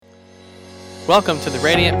Welcome to the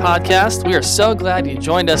Radiant Podcast. We are so glad you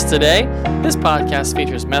joined us today. This podcast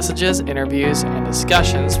features messages, interviews, and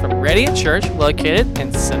discussions from Radiant Church located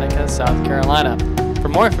in Seneca, South Carolina. For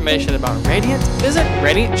more information about Radiant, visit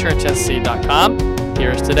radiantchurchsc.com.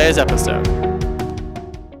 Here's today's episode.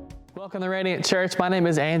 Welcome to Radiant Church. My name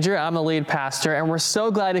is Andrew. I'm the lead pastor, and we're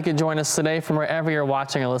so glad you could join us today from wherever you're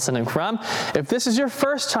watching or listening from. If this is your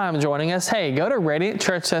first time joining us, hey, go to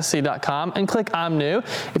radiantchurchsc.com and click I'm New.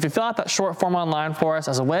 If you fill out that short form online for us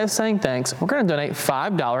as a way of saying thanks, we're going to donate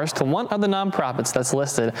 $5 to one of the nonprofits that's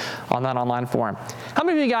listed on that online form. How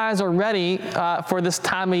many of you guys are ready for this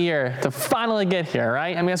time of year to finally get here,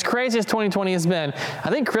 right? I mean, as crazy as 2020 has been, I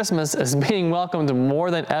think Christmas is being welcomed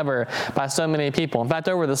more than ever by so many people. In fact,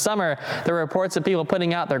 over the summer, there were reports of people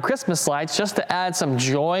putting out their Christmas lights just to add some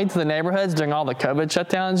joy to the neighborhoods during all the COVID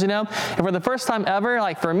shutdowns, you know? And for the first time ever,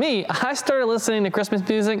 like for me, I started listening to Christmas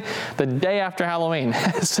music the day after Halloween.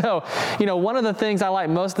 So, you know, one of the things I like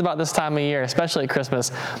most about this time of year, especially at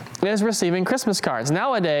Christmas, is receiving Christmas cards.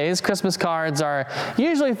 Nowadays, Christmas cards are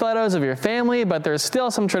usually photos of your family, but there's still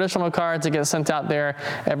some traditional cards that get sent out there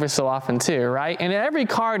every so often too, right? And every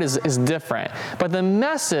card is different, but the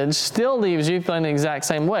message still leaves you feeling the exact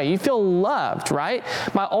same way. You feel loved, right?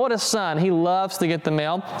 My oldest son, he loves to get the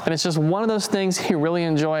mail, and it's just one of those things he really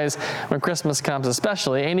enjoys when Christmas comes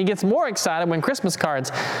especially, and he gets more excited when Christmas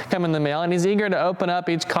cards come in the mail, and he's eager to open up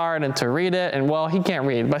each card and to read it, and well, he can't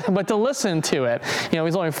read, but to listen to it. You know,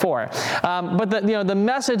 he's only 4. But the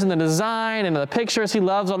message and the design and the pictures, he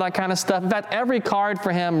loves all that kind of stuff. In fact, every card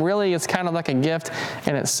for him really is kind of like a gift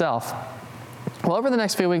in itself. Well, over the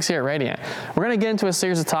next few weeks here at Radiant, we're going to get into a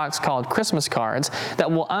series of talks called Christmas Cards that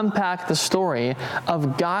will unpack the story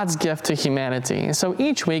of God's gift to humanity. And so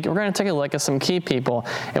each week, we're going to take a look at some key people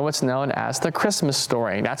in what's known as the Christmas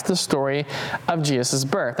story. That's the story of Jesus'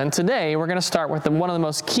 birth. And today, we're going to start with one of the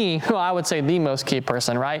most key, well, I would say the most key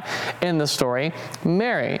person, right, in the story,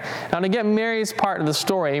 Mary. Now, to get Mary's part of the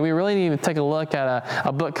story, we really need to take a look at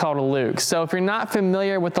a book called Luke. So if you're not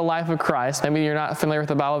familiar with the life of Christ, maybe you're not familiar with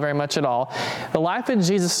the Bible very much at all, the life of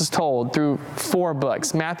Jesus is told through 4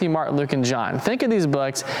 books, Matthew, Mark, Luke, and John. Think of these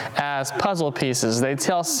books as puzzle pieces. They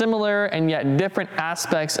tell similar and yet different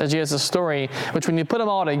aspects of Jesus' story, which when you put them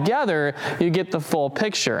all together, you get the full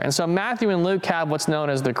picture. And so Matthew and Luke have what's known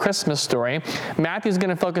as the Christmas story. Matthew's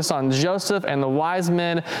going to focus on Joseph and the wise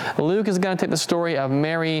men. Luke is going to take the story of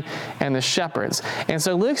Mary and the shepherds. And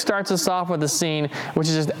so Luke starts us off with a scene which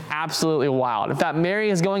is just absolutely wild. In fact, Mary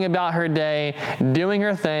is going about her day, doing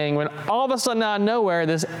her thing, when all of a sudden out of nowhere,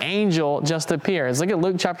 this angel just appears. Look at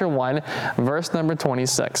Luke chapter 1, verse number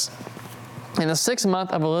 26. In the 6th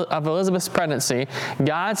month of Elizabeth's pregnancy,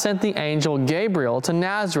 God sent the angel Gabriel to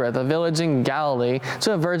Nazareth, a village in Galilee,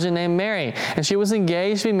 to a virgin named Mary. And she was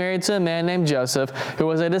engaged to be married to a man named Joseph, who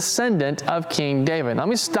was a descendant of King David. Now, let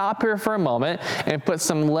me stop here for a moment and put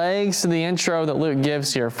some legs to the intro that Luke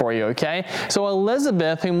gives here for you, okay? So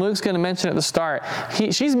Elizabeth, whom Luke's going to mention at the start,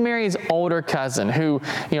 she's Mary's older cousin who,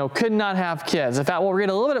 could not have kids. In fact, we'll read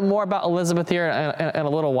a little bit more about Elizabeth here in a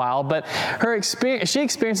little while, but she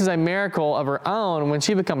experiences a miracle of her own when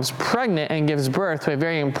she becomes pregnant and gives birth to a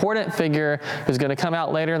very important figure who's going to come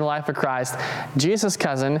out later in the life of Christ, Jesus'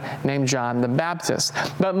 cousin named John the Baptist.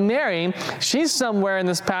 But Mary, she's somewhere in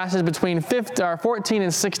this passage between 14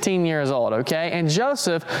 and 16 years old, okay? And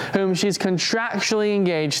Joseph, whom she's contractually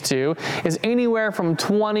engaged to, is anywhere from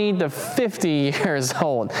 20 to 50 years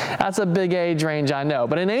old. That's a big age range, I know.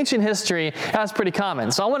 But in ancient history, that's pretty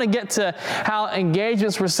common. So I want to get to how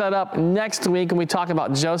engagements were set up next week when we talk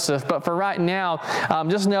about Joseph. But for right now,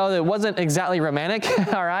 just know that it wasn't exactly romantic,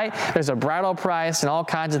 all right? There's a bridal price and all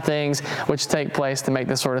kinds of things which take place to make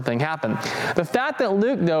this sort of thing happen. The fact that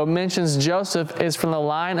Luke, though, mentions Joseph is from the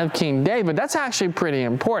line of King David, that's actually pretty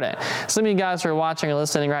important. Some of you guys who are watching or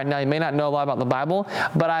listening right now, you may not know a lot about the Bible,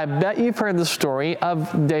 but I bet you've heard the story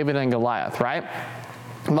of David and Goliath, right?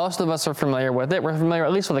 Most of us are familiar with it. We're familiar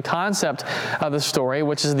at least with the concept of the story,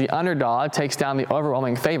 which is the underdog takes down the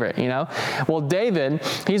overwhelming favorite, Well, David,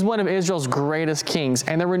 he's one of Israel's greatest kings,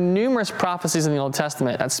 and there were numerous prophecies in the Old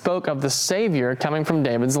Testament that spoke of the Savior coming from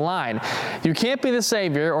David's line. You can't be the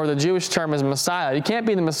Savior, or the Jewish term is Messiah. You can't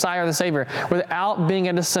be the Messiah or the Savior without being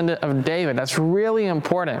a descendant of David. That's really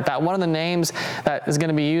important. That one of the names that is going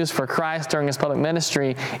to be used for Christ during his public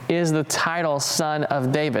ministry is the title Son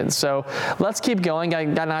of David. So let's keep going.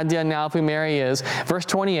 got an idea now of who Mary is. Verse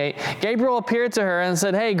 28, Gabriel appeared to her and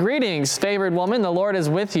said, "Hey, greetings, favored woman, the Lord is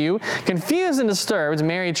with you." Confused and disturbed,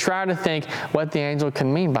 Mary tried to think what the angel could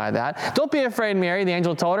mean by that. "Don't be afraid, Mary," the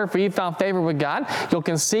angel told her, "for you found favor with God. You'll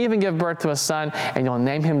conceive and give birth to a son, and you'll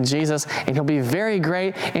name him Jesus, and he'll be very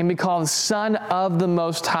great and be called Son of the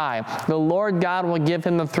Most High. The Lord God will give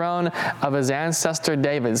him the throne of his ancestor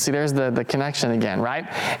David." See, there's the connection again, right?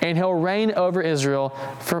 "And he'll reign over Israel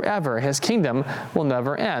forever. His kingdom will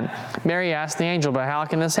never end." Mary asked the angel, "But how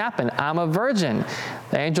can this happen? I'm a virgin."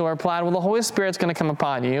 The angel replied, "Well, the Holy Spirit's going to come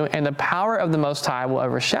upon you, and the power of the Most High will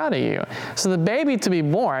overshadow you. So the baby to be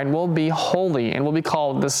born will be holy and will be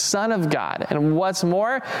called the Son of God. And what's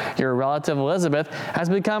more, your relative Elizabeth has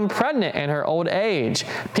become pregnant in her old age.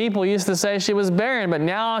 People used to say she was barren, but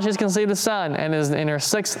now she's conceived a son and is in her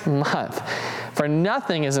 6th month. For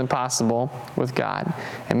nothing is impossible with God."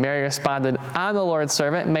 And Mary responded, "I'm the Lord's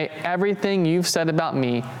servant. May everything you've said about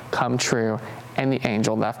me come true." And the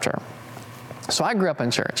angel left her. So I grew up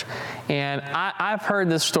in church, and I've heard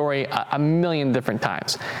this story a million different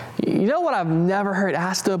times. You know what I've never heard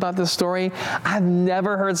asked about this story? I've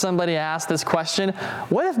never heard somebody ask this question: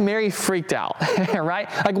 what if Mary freaked out, right?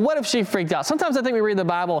 Like, what if she freaked out? Sometimes I think we read the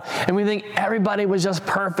Bible and we think everybody was just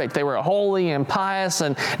perfect. They were holy and pious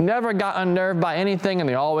and never got unnerved by anything, and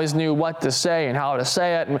they always knew what to say and how to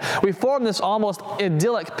say it. And we form this almost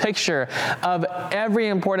idyllic picture of every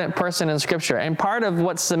important person in Scripture. And part of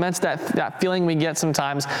what cements that feeling we get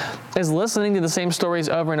sometimes is listening to the same stories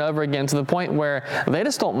over and over again to the point where they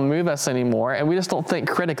just don't move us anymore, and we just don't think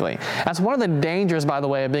critically. That's one of the dangers, by the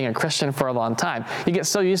way, of being a Christian for a long time. You get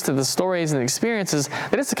so used to the stories and the experiences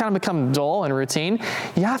that it's kind of become dull and routine.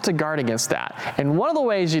 You have to guard against that. And one of the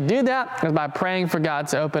ways you do that is by praying for God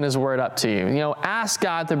to open His Word up to you. You know, ask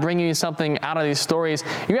God to bring you something out of these stories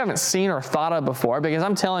you haven't seen or thought of before, because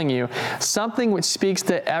I'm telling you, something which speaks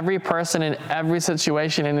to every person in every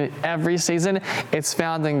situation and in every season, it's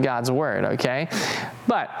found in God's Word, okay?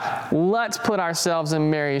 But let's put ourselves in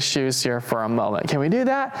Mary's shoes here for a moment. Can we do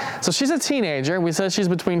that? So she's a teenager. We said she's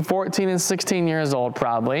between 14 and 16 years old,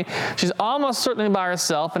 probably. She's almost certainly by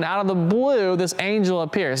herself, and out of the blue, this angel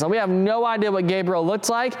appears. Now, we have no idea what Gabriel looks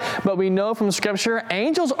like, but we know from Scripture,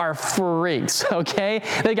 angels are freaks, okay?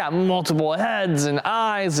 They got multiple heads and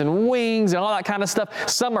eyes and wings and all that kind of stuff.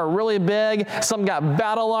 Some are really big. Some got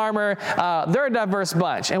battle armor. They're a diverse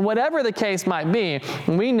bunch. And whatever the case might be,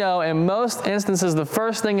 we know in most instances the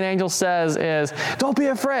first thing an angel says is, "Don't be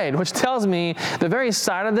afraid," which tells me the very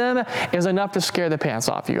sight of them is enough to scare the pants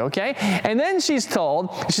off you, okay? And then she's told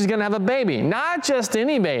she's going to have a baby. Not just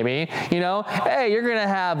any baby, you know. Hey, you're going to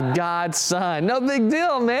have God's son. No big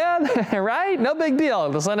deal, man, right? No big deal.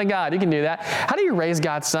 The Son of God, you can do that. How do you raise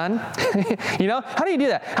God's son? You know, how do you do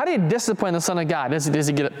that? How do you discipline the Son of God? Does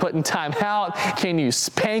he get put in time out? Can you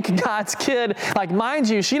spank God's kid? Like, mind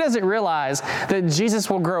you, she doesn't realize that Jesus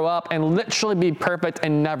will grow up and literally be perfect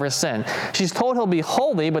and never sin. She's told he'll be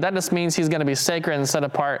holy, but that just means he's going to be sacred and set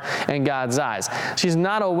apart in God's eyes. She's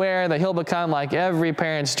not aware that he'll become like every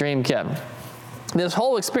parent's dream kid. This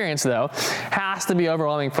whole experience, though, has to be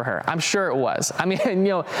overwhelming for her. I'm sure it was. I mean, you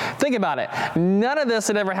know, think about it. None of this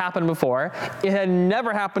had ever happened before. It had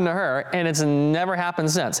never happened to her, and it's never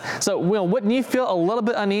happened since. So, Will, wouldn't you feel a little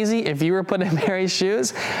bit uneasy if you were put in Mary's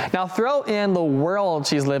shoes? Now, throw in the world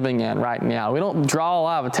she's living in right now. We don't draw a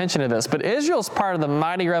lot of attention to this, but Israel's part of the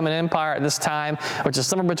mighty Roman Empire at this time, which is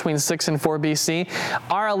somewhere between 6 and 4 BC.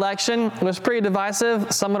 Our election was pretty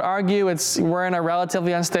divisive. Some would argue we're in a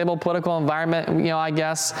relatively unstable political environment, you know, I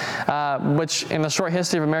guess, which in the short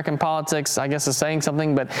history of American politics, I guess is saying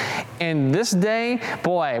something. But in this day,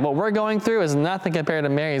 boy, what we're going through is nothing compared to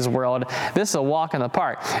Mary's world. This is a walk in the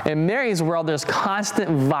park. In Mary's world, there's constant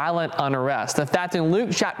violent unrest. In fact, in Luke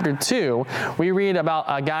chapter 2, we read about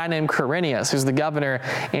a guy named Quirinius, who's the governor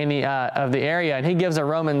of the area, and he gives a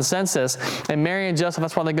Roman census. And Mary and Joseph,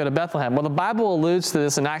 that's why they go to Bethlehem. Well, the Bible alludes to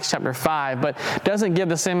this in Acts chapter 5, but doesn't give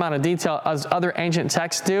the same amount of detail as other ancient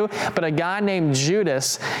texts do. But a guy named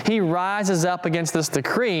Judas, he rises up against this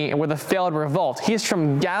decree with a failed revolt. He's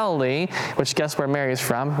from Galilee, which guess where Mary's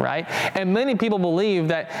from, right? And many people believe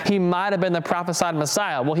that he might have been the prophesied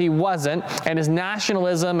Messiah. Well, he wasn't, and his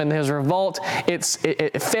nationalism and his revolt, it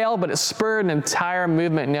failed, but it spurred an entire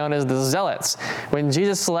movement known as the Zealots. When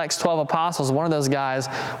Jesus selects 12 apostles, one of those guys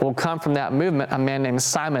will come from that movement, a man named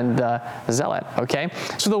Simon the Zealot, okay?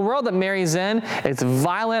 So the world that Mary's in, it's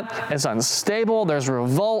violent, it's unstable, there's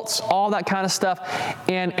revolts, all that kind of stuff.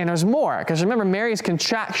 And there's more, because remember, Mary's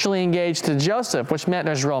contractually engaged to Joseph, which meant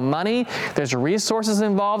there's real money, there's resources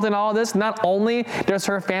involved in all of this. Not only does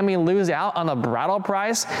her family lose out on the bridal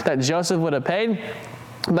price that Joseph would have paid,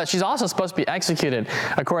 But she's also supposed to be executed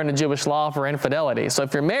according to Jewish law for infidelity. So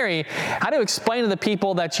if you're Mary, how do you explain to the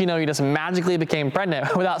people that, you just magically became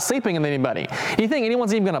pregnant without sleeping with anybody? Do you think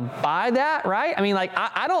anyone's even going to buy that, right? I mean,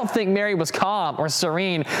 I don't think Mary was calm or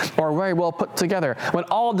serene or very well put together. When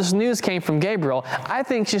all this news came from Gabriel, I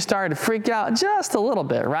think she started to freak out just a little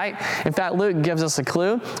bit, right? In fact, Luke gives us a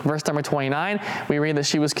clue. Verse number 29, we read that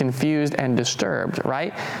she was confused and disturbed,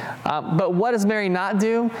 right? But what does Mary not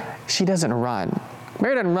do? She doesn't run.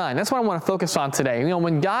 Mary doesn't run. That's what I want to focus on today.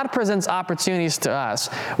 When God presents opportunities to us,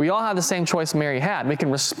 we all have the same choice Mary had. We can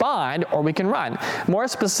respond or we can run. More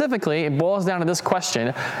specifically, it boils down to this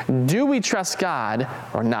question: do we trust God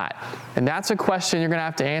or not? And that's a question you're going to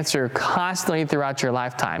have to answer constantly throughout your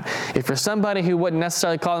lifetime. If you're somebody who wouldn't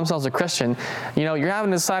necessarily call themselves a Christian, you're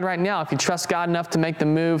having to decide right now if you trust God enough to make the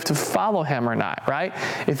move to follow Him or not, right?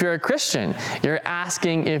 If you're a Christian, you're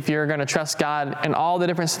asking if you're going to trust God in all the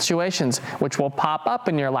different situations which will pop up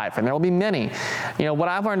in your life, and there will be many. What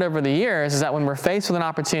I've learned over the years is that when we're faced with an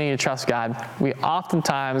opportunity to trust God, we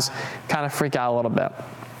oftentimes kind of freak out a little bit.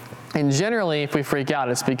 And generally, if we freak out,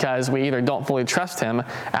 it's because we either don't fully trust Him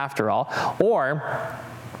after all, or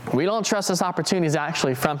we don't trust this opportunity is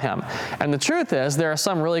actually from Him. And the truth is, there are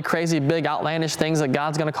some really crazy, big, outlandish things that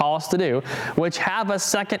God's going to call us to do, which have us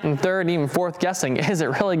second and third, even fourth guessing, is it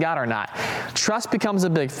really God or not? Trust becomes a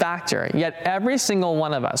big factor. Yet every single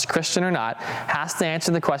one of us, Christian or not, has to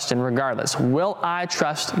answer the question regardless: will I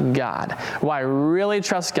trust God? Will I really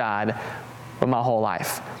trust God with my whole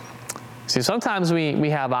life? See, sometimes we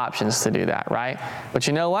have options to do that, right? But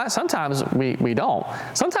you know what? Sometimes we don't.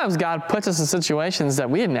 Sometimes God puts us in situations that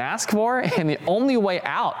we didn't ask for, and the only way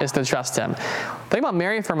out is to trust Him. Think about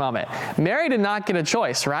Mary for a moment. Mary did not get a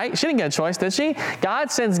choice, right? She didn't get a choice, did she? God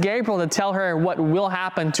sends Gabriel to tell her what will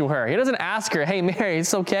happen to her. He doesn't ask her, hey, Mary,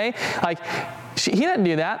 it's okay. He didn't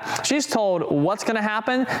do that. She's told what's going to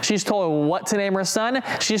happen. She's told what to name her son.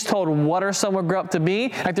 She's told what her son will grow up to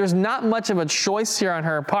be. There's not much of a choice here on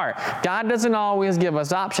her part. God doesn't always give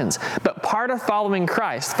us options. But part of following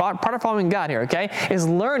Christ, part of following God here, okay, is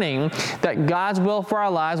learning that God's will for our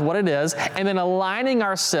lives, what it is, and then aligning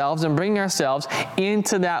ourselves and bringing ourselves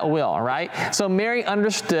into that will, right? So Mary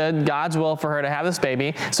understood God's will for her to have this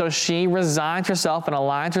baby, so she resigns herself and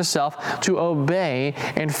aligns herself to obey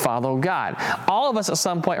and follow God. All of us at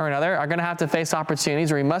some point or another are going to have to face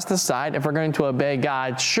opportunities where we must decide if we're going to obey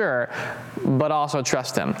God, sure, but also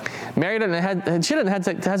trust Him. Mary didn't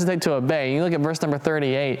hesitate to obey. You look at verse number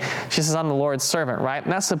 38, she says, I'm the Lord's servant, right?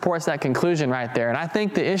 And that supports that conclusion right there. And I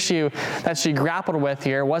think the issue that she grappled with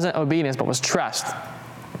here wasn't obedience, but was trust.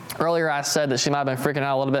 Earlier I said that she might have been freaking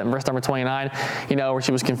out a little bit in verse number 29, where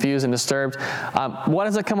she was confused and disturbed. What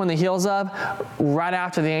does it come on the heels of? Right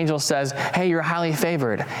after the angel says, hey, you're highly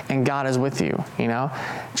favored and God is with you,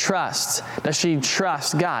 Trust. Does she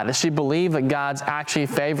trust God? Does she believe that God's actually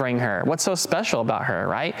favoring her? What's so special about her,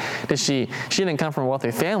 right? She didn't come from a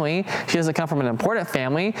wealthy family. She doesn't come from an important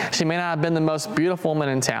family. She may not have been the most beautiful woman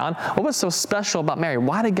in town. What was so special about Mary?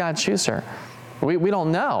 Why did God choose her? We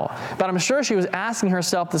don't know, but I'm sure she was asking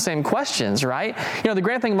herself the same questions, right? The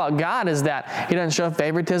great thing about God is that He doesn't show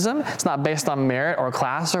favoritism. It's not based on merit or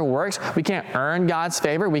class or works. We can't earn God's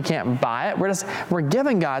favor. We can't buy it. We're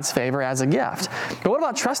given God's favor as a gift. But what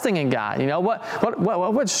about trusting in God?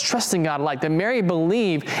 What's trusting God like? Did Mary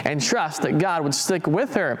believe and trust that God would stick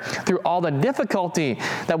with her through all the difficulty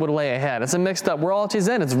that would lay ahead? It's a mixed up world she's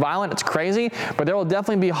in. It's violent. It's crazy, but there will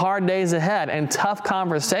definitely be hard days ahead and tough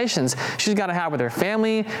conversations she's got to have with her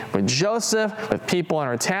family, with Joseph, with people in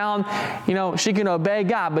her town. She can obey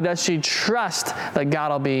God, but does she trust that God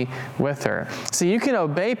will be with her? See, you can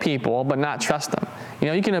obey people, but not trust them.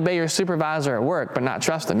 You can obey your supervisor at work, but not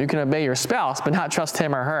trust them. You can obey your spouse, but not trust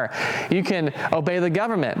him or her. You can obey the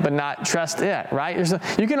government, but not trust it, right?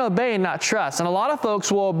 You can obey and not trust. And a lot of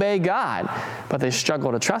folks will obey God, but they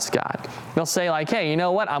struggle to trust God. They'll say hey, you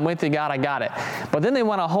know what? I'm with you, God, I got it. But then they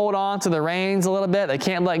want to hold on to the reins a little bit. They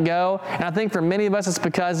can't let go. And I think for many of us, it's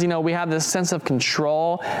because, we have this sense of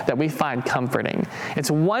control that we find comforting. It's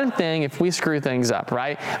one thing if we screw things up,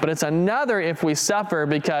 right? But it's another if we suffer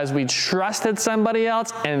because we trusted somebody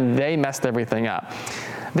else and they messed everything up.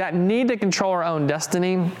 That need to control our own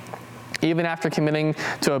destiny, even after committing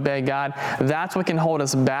to obey God, that's what can hold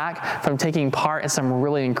us back from taking part in some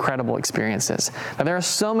really incredible experiences. Now, there are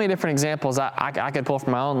so many different examples I could pull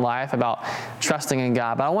from my own life about trusting in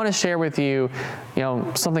God, but I want to share with you,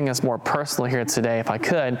 something that's more personal here today, if I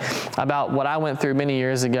could, about what I went through many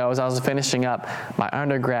years ago as I was finishing up my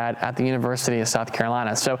undergrad at the University of South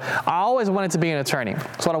Carolina. So I always wanted to be an attorney.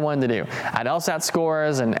 That's what I wanted to do. I had LSAT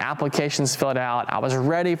scores and applications filled out. I was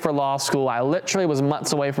ready for law school. I literally was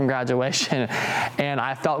months away from graduation. situation, and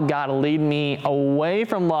I felt God lead me away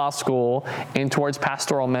from law school and towards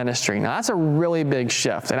pastoral ministry. Now, that's a really big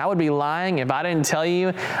shift, and I would be lying if I didn't tell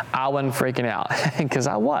you I wasn't freaking out, because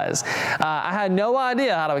I was. I had no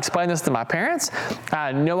idea how to explain this to my parents. I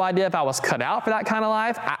had no idea if I was cut out for that kind of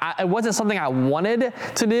life. It wasn't something I wanted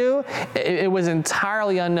to do. It was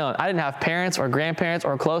entirely unknown. I didn't have parents or grandparents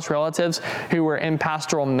or close relatives who were in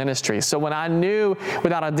pastoral ministry. So when I knew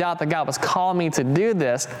without a doubt that God was calling me to do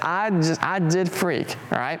this, I did freak,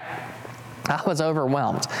 all right? I was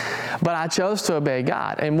overwhelmed, but I chose to obey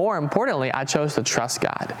God. And more importantly, I chose to trust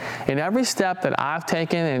God. In every step that I've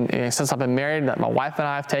taken, and since I've been married, that my wife and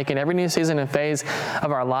I have taken, every new season and phase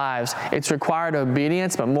of our lives, it's required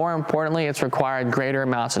obedience, but more importantly, it's required greater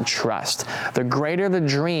amounts of trust. The greater the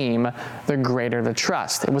dream, the greater the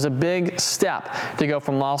trust. It was a big step to go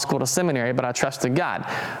from law school to seminary, but I trusted God.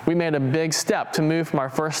 We made a big step to move from our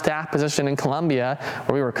first staff position in Columbia,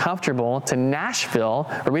 where we were comfortable, to Nashville,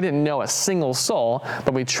 where we didn't know a single soul,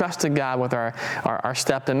 but we trusted God with our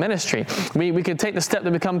step in ministry. We could take the step to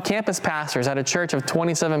become campus pastors at a church of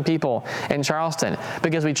 27 people in Charleston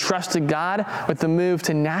because we trusted God with the move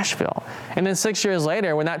to Nashville. And then 6 years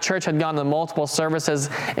later, when that church had gone to multiple services,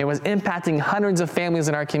 it was impacting hundreds of families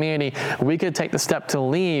in our community, we could take the step to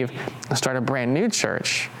leave and start a brand new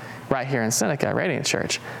church right here in Seneca, Radiant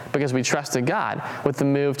Church, because we trusted God with the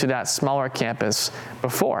move to that smaller campus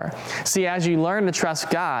before. See, as you learn to trust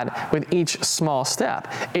God with each small step,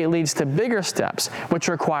 it leads to bigger steps, which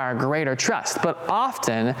require greater trust, but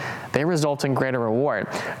often they result in greater reward.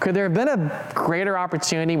 Could there have been a greater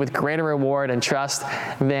opportunity with greater reward and trust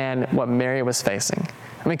than what Mary was facing?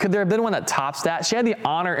 I mean, could there have been one that tops that? She had the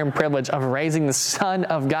honor and privilege of raising the Son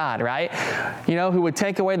of God, right? You know, who would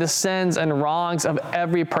take away the sins and wrongs of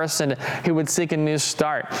every person who would seek a new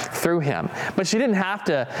start through him. But she didn't have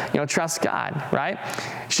to, trust God, right?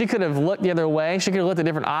 She could have looked the other way. She could have looked at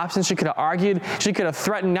different options. She could have argued. She could have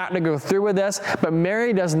threatened not to go through with this. But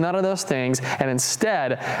Mary does none of those things. And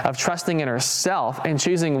instead of trusting in herself and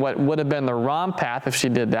choosing what would have been the wrong path if she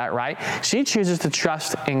did that, right? She chooses to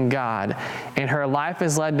trust in God. And her life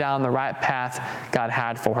is led down the right path God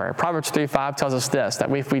had for her. Proverbs 3:5 tells us this,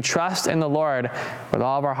 that if we trust in the Lord with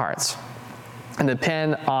all of our hearts and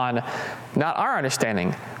depend on not our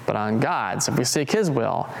understanding, but on God's, if we seek his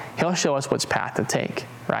will, he'll show us which path to take,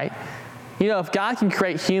 right? If God can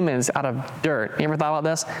create humans out of dirt, you ever thought about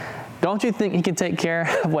this? Don't you think he can take care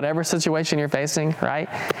of whatever situation you're facing, right?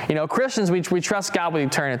 Christians, we trust God with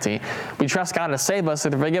eternity. We trust God to save us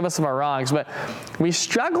and to forgive us of our wrongs, but we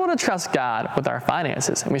struggle to trust God with our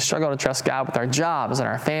finances, and we struggle to trust God with our jobs and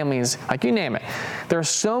our families, like you name it. There are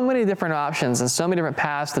so many different options and so many different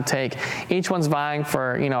paths to take. Each one's vying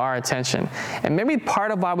for, our attention. And maybe part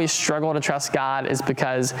of why we struggle to trust God is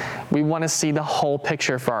because we want to see the whole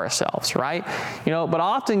picture for ourselves, right? But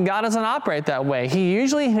often God doesn't operate that way. He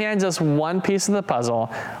usually hands us one piece of the puzzle,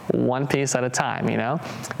 one piece at a time,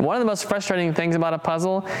 One of the most frustrating things about a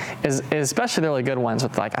puzzle is especially the really good ones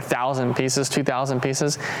with like 1,000 pieces, 2,000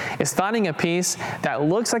 pieces, is finding a piece that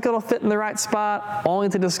looks like it'll fit in the right spot, only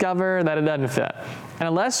to discover that it doesn't fit. And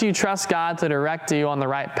unless you trust God to direct you on the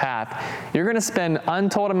right path, you're going to spend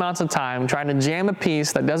untold amounts of time trying to jam a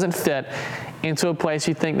piece that doesn't fit into a place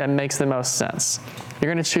you think that makes the most sense.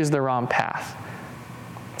 You're going to choose the wrong path.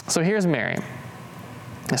 So here's Mary,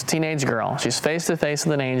 this teenage girl. She's face to face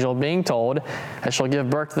with an angel being told that she'll give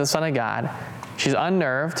birth to the Son of God. She's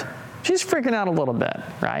unnerved. She's freaking out a little bit,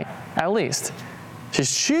 right? At least.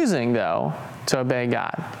 She's choosing, though, to obey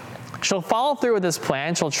God. She'll follow through with this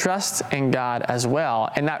plan. She'll trust in God as well.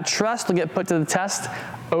 And that trust will get put to the test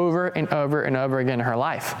over and over and over again in her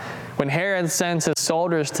life. When Herod sends his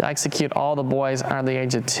soldiers to execute all the boys under the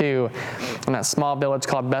age of 2 in that small village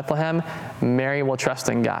called Bethlehem, Mary will trust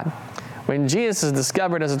in God. When Jesus is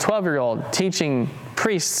discovered as a 12-year-old teaching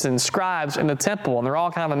priests and scribes in the temple, and they're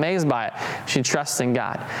all kind of amazed by it, she trusts in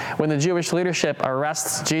God. When the Jewish leadership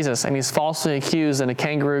arrests Jesus and he's falsely accused in a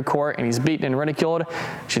kangaroo court and he's beaten and ridiculed,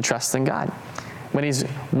 she trusts in God. When he's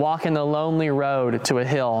walking the lonely road to a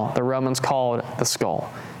hill the Romans called the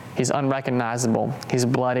Skull, he's unrecognizable, he's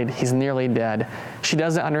bloodied, he's nearly dead. She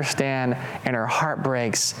doesn't understand and her heart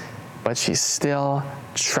breaks, but she still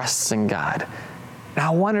trusts in God. And I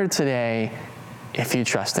wonder today if you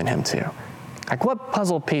trust in him too. Like, what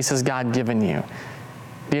puzzle piece has God given you?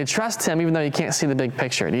 Do you trust him even though you can't see the big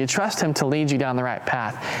picture? Do you trust him to lead you down the right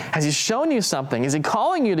path? Has he shown you something? Is he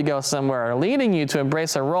calling you to go somewhere or leading you to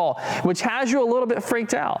embrace a role which has you a little bit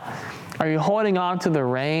freaked out? Are you holding on to the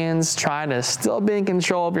reins, trying to still be in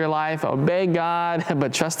control of your life, obey God,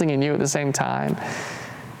 but trusting in you at the same time?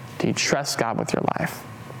 Do you trust God with your life?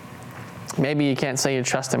 Maybe you can't say you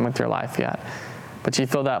trust him with your life yet, but you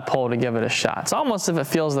feel that pull to give it a shot. It's almost as if it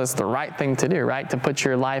feels that's the right thing to do, right? To put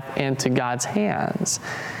your life into God's hands.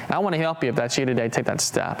 And I want to help you, if that's you today, take that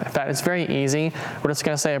step. In fact, it's very easy. We're just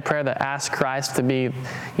going to say a prayer that asks Christ to be,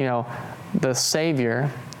 the Savior,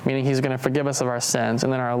 meaning he's going to forgive us of our sins,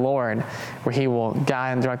 and then our Lord, where he will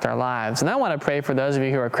guide and direct our lives. And I want to pray for those of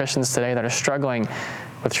you who are Christians today that are struggling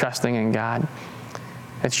with trusting in God,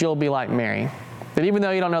 that you'll be like Mary, that even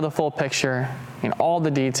though you don't know the full picture and all the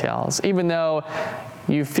details, even though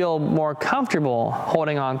you feel more comfortable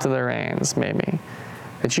holding on to the reins, maybe,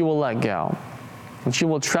 that you will let go, that you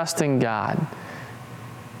will trust in God,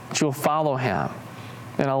 that you will follow him,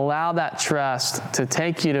 and allow that trust to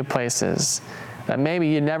take you to places that maybe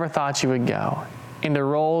you never thought you would go, into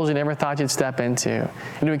roles you never thought you'd step into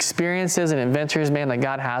experiences and adventures, man, that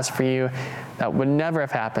God has for you that would never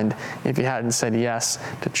have happened if you hadn't said yes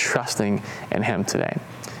to trusting in him today.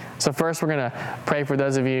 So first, we're going to pray for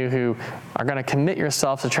those of you who are going to commit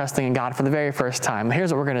yourself to trusting in God for the very first time.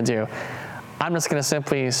 Here's what we're going to do. I'm just going to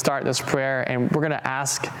simply start this prayer, and we're going to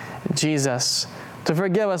ask Jesus to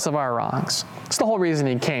forgive us of our wrongs. It's the whole reason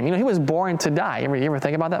he came. He was born to die. You ever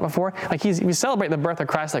think about that before? Like we celebrate the birth of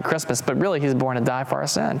Christ at Christmas, but really he's born to die for our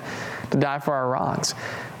sin, to die for our wrongs.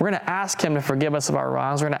 We're going to ask him to forgive us of our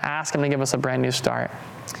wrongs. We're going to ask him to give us a brand new start.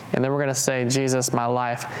 And then we're going to say, Jesus, my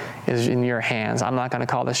life is in your hands. I'm not going to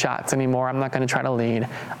call the shots anymore. I'm not going to try to lead.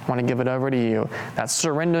 I want to give it over to you. That's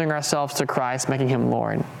surrendering ourselves to Christ, making him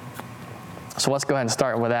Lord. So let's go ahead and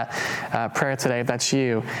start with that prayer today, if that's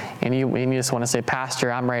you, and you just want to say,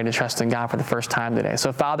 Pastor, I'm ready to trust in God for the first time today.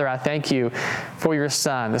 So Father, I thank you for your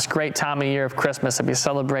Son, this great time of year of Christmas that we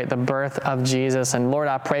celebrate the birth of Jesus. And Lord,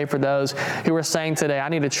 I pray for those who are saying today, I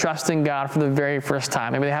need to trust in God for the very first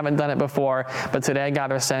time. Maybe they haven't done it before, but today,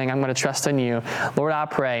 God, they're saying, I'm going to trust in you. Lord, I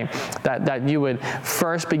pray that you would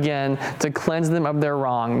first begin to cleanse them of their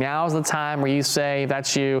wrong. Now is the time where you say,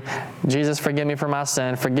 that's you, Jesus, forgive me for my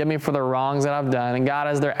sin, forgive me for the wrongs that I've done. And God,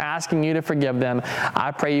 as they're asking you to forgive them,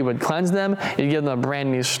 I pray you would cleanse them, you'd give them a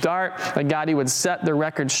brand new start, that God, you would set the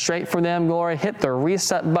record straight for them, Lord, hit the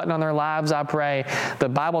reset button on their lives, I pray. The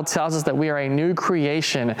Bible tells us that we are a new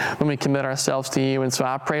creation when we commit ourselves to you. And so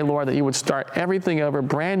I pray, Lord, that you would start everything over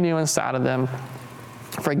brand new inside of them,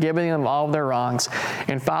 forgiving them all of their wrongs.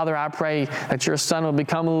 And Father, I pray that your Son will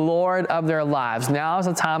become Lord of their lives. Now is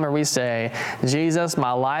the time where we say, Jesus,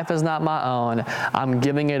 my life is not my own. I'm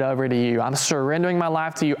giving it over to you. I'm surrendering my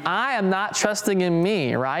life to you. I am not trusting in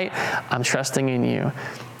me, right? I'm trusting in you.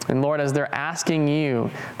 And Lord, as they're asking you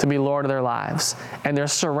to be Lord of their lives, and they're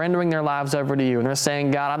surrendering their lives over to you, and they're saying,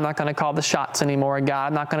 God, I'm not going to call the shots anymore. God,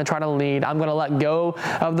 I'm not going to try to lead. I'm going to let go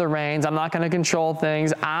of the reins. I'm not going to control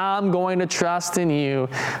things. I'm going to trust in you.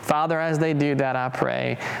 Father, as they do that, I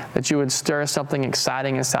pray that you would stir something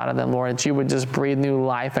exciting inside of them, Lord, that you would just breathe new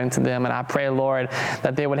life into them. And I pray, Lord,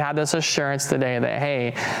 that they would have this assurance today that,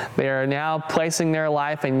 hey, they are now placing their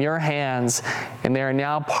life in your hands, and they are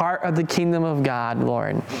now part of the kingdom of God,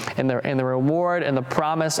 Lord. And the reward and the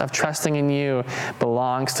promise of trusting in you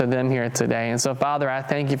belongs to them here today. And so, Father, I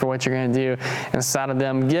thank you for what you're going to do inside of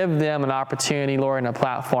them. Give them an opportunity, Lord, and a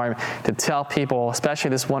platform to tell people, especially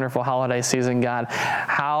this wonderful holiday season, God,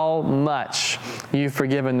 how much you've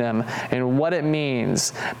forgiven them and what it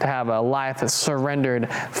means to have a life that's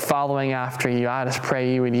surrendered, following after you. I just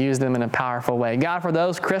pray you would use them in a powerful way. God, for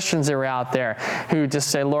those Christians that are out there who just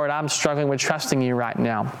say, Lord, I'm struggling with trusting you right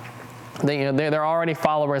now. They're already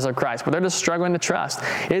followers of Christ, but they're just struggling to trust.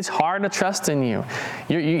 It's hard to trust in you.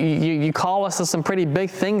 You call us to some pretty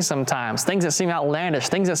big things sometimes, things that seem outlandish,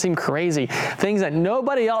 things that seem crazy, things that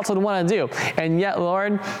nobody else would want to do. And yet,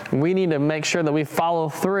 Lord, we need to make sure that we follow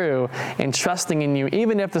through in trusting in you,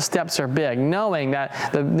 even if the steps are big, knowing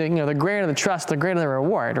that the greater the trust, the greater the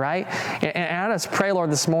reward, right? And I just pray,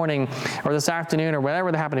 Lord, this morning or this afternoon or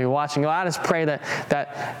whatever they happen to be watching, I just pray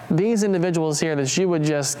that these individuals here, that you would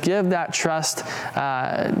just give that trust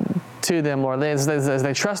to them, Lord. As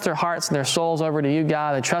they trust their hearts and their souls over to you,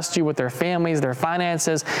 God, they trust you with their families, their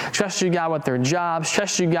finances, trust you, God, with their jobs,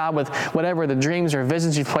 trust you, God, with whatever the dreams or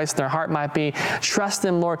visions you've placed in their heart might be. Trust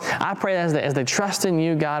them, Lord. I pray as they trust in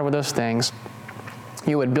you, God, with those things,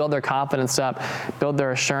 you would build their confidence up, build their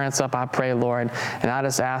assurance up, I pray, Lord. And I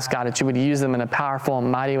just ask, God, that you would use them in a powerful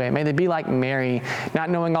and mighty way. May they be like Mary, not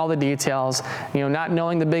knowing all the details, not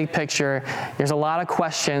knowing the big picture. There's a lot of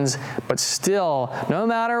questions, but still, no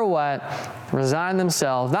matter what, resign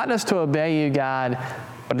themselves, not just to obey you, God,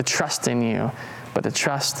 but to trust in you, but to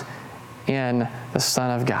trust in the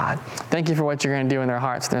Son of God. Thank you for what you're going to do in their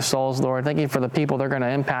hearts and their souls, Lord. Thank you for the people they're going to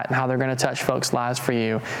impact and how they're going to touch folks' lives for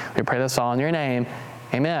you. We pray this all in your name.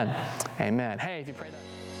 Amen. Amen. Hey, if you pray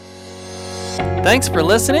that. Thanks for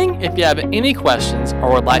listening. If you have any questions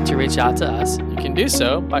or would like to reach out to us, you can do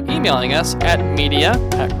so by emailing us at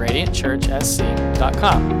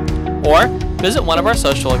media@radiantchurchsc.com or visit one of our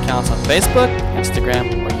social accounts on Facebook,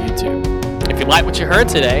 Instagram, or YouTube. If you like what you heard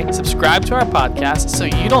today, subscribe to our podcast so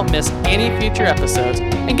you don't miss any future episodes,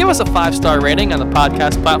 and give us a 5-star rating on the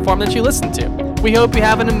podcast platform that you listen to. We hope you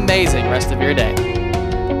have an amazing rest of your day.